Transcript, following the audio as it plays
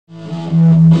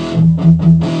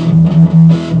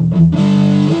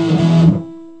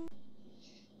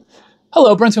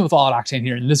Hello, Brenton with All Out Octane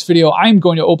here. In this video, I'm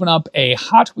going to open up a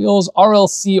Hot Wheels,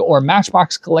 RLC, or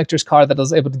Matchbox collector's car that I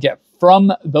was able to get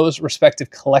from those respective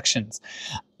collections.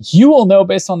 You will know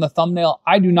based on the thumbnail.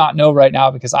 I do not know right now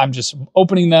because I'm just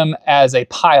opening them as a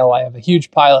pile. I have a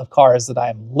huge pile of cars that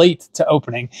I'm late to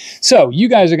opening. So you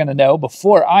guys are going to know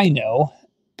before I know,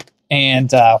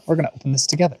 and we're going to open this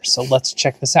together. So let's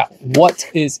check this out. What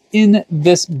is in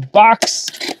this box?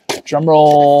 Drum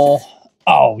roll.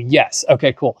 Oh, yes.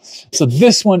 Okay, cool. So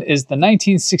this one is the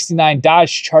 1969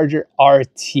 Dodge Charger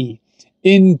RT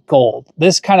in gold.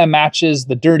 This kind of matches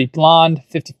the Dirty Blonde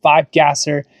 55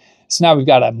 gasser. So now we've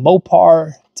got a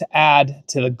Mopar to add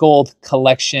to the gold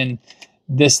collection.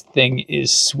 This thing is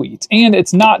sweet. And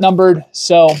it's not numbered,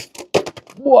 so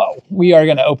whoa, we are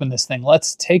going to open this thing.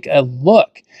 Let's take a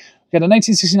look. We've got a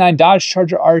 1969 Dodge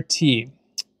Charger RT.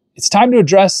 It's time to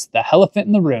address the elephant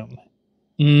in the room.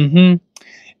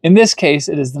 In this case,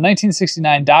 it is the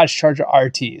 1969 Dodge Charger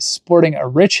RT, sporting a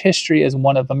rich history as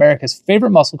one of America's favorite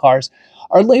muscle cars.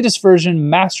 Our latest version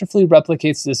masterfully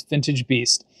replicates this vintage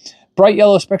beast. Bright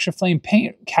yellow Spectra Flame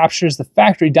paint captures the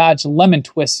factory Dodge Lemon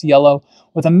Twist yellow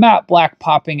with a matte black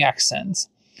popping accents.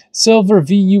 Silver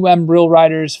VUM Real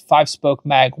Riders 5-spoke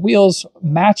mag wheels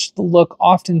match the look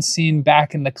often seen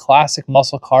back in the classic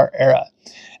muscle car era.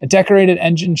 A decorated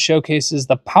engine showcases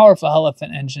the powerful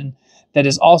elephant engine that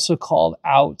is also called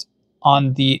out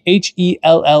on the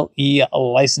HELLE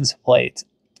license plate.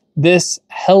 This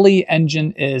heli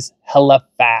engine is hella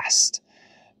fast.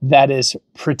 That is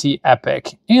pretty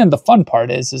epic. And the fun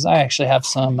part is I actually have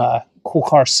some cool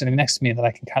cars sitting next to me that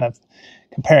I can kind of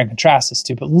compare and contrast this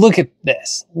to. But look at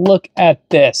this. Look at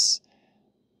this.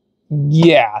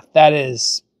 Yeah, that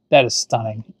is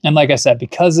stunning. And like I said,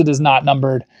 because it is not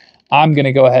numbered, I'm going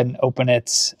to go ahead and open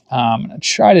it. I'm going to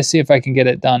try to see if I can get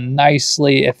it done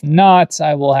nicely. If not,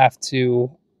 I will have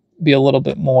to be a little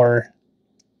bit more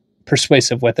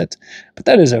persuasive with it. But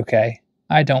that is okay.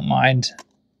 I don't mind.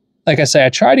 Like I say, I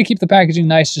try to keep the packaging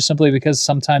nice just simply because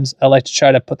sometimes I like to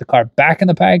try to put the car back in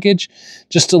the package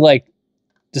just to like,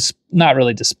 not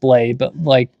really display, but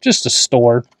like just to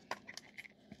store.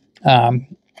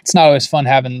 It's not always fun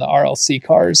having the RLC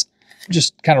cars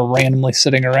just kind of randomly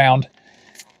sitting around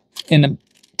in a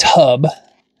tub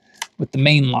with the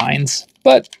main lines,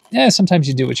 but yeah, sometimes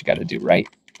you do what you got to do, right?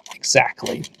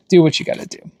 Exactly. Do what you got to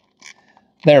do.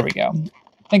 There we go.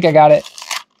 I think I got it.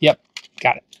 Yep,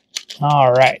 got it.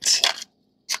 All right.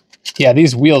 Yeah,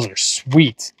 these wheels are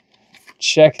sweet.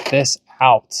 Check this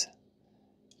out.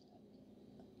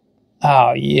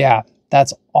 Oh yeah,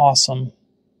 that's awesome.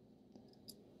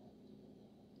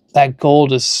 That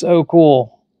gold is so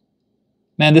cool.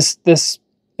 Man, this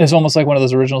is almost like one of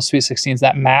those original Sweet 16s,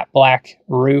 that matte black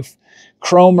roof,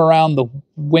 chrome around the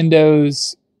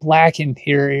windows, black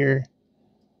interior.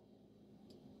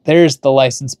 There's the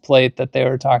license plate that they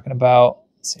were talking about.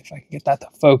 Let's see if I can get that to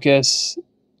focus.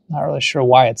 Not really sure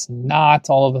why it's not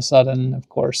all of a sudden. Of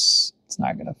course, it's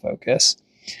not going to focus.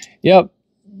 Yep.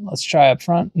 Let's try up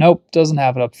front. Nope, doesn't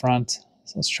have it up front.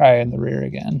 So let's try in the rear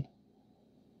again.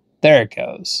 There it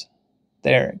goes.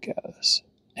 There it goes.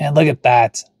 And look at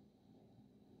that.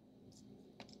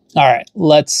 All right,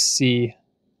 let's see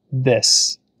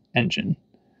this engine.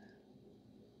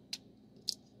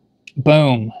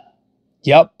 Boom.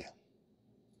 Yup.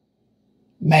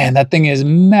 Man, that thing is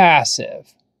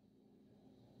massive.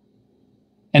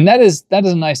 And that is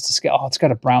nice to scale. Oh, it's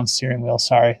got a brown steering wheel.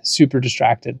 Sorry, super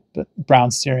distracted, but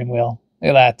brown steering wheel. Look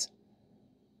at that.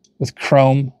 With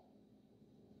chrome.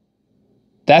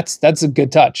 That's a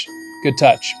good touch. Good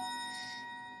touch.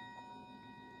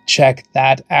 Check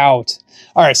that out.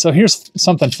 All right, so here's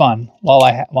something fun while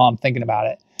I'm thinking about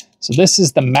it. So this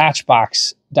is the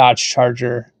Matchbox Dodge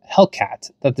Charger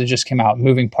Hellcat that they just came out,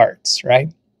 moving parts, right?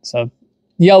 So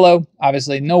yellow,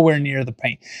 obviously nowhere near the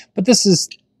paint, but this is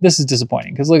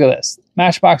disappointing because look at this.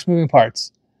 Matchbox moving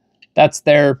parts. That's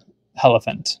their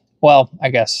elephant. Well,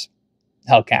 I guess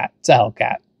Hellcat. It's a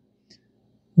Hellcat.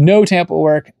 No tamper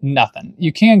work, nothing.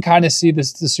 You can kind of see the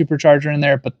supercharger in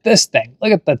there, but this thing,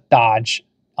 look at the Dodge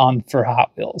for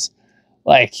Hot Wheels.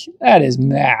 Like, that is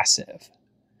massive.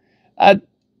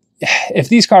 If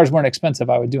these cars weren't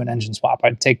expensive, I would do an engine swap.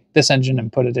 I'd take this engine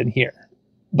and put it in here.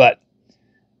 But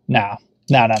no.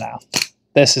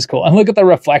 This is cool. And look at the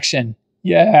reflection.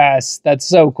 Yes, that's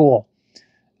so cool.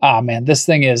 Ah, man, this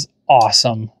thing is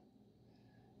awesome.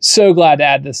 So glad to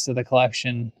add this to the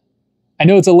collection. I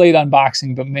know it's a late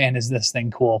unboxing, but man, is this thing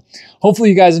cool. Hopefully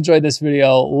you guys enjoyed this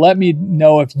video. Let me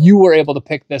know if you were able to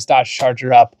pick this Dodge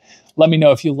Charger up. Let me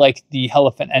know if you like the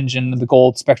Elephant engine, the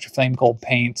gold Spectra Flame gold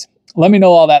paint. Let me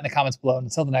know all that in the comments below. And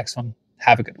until the next one,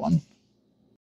 have a good one.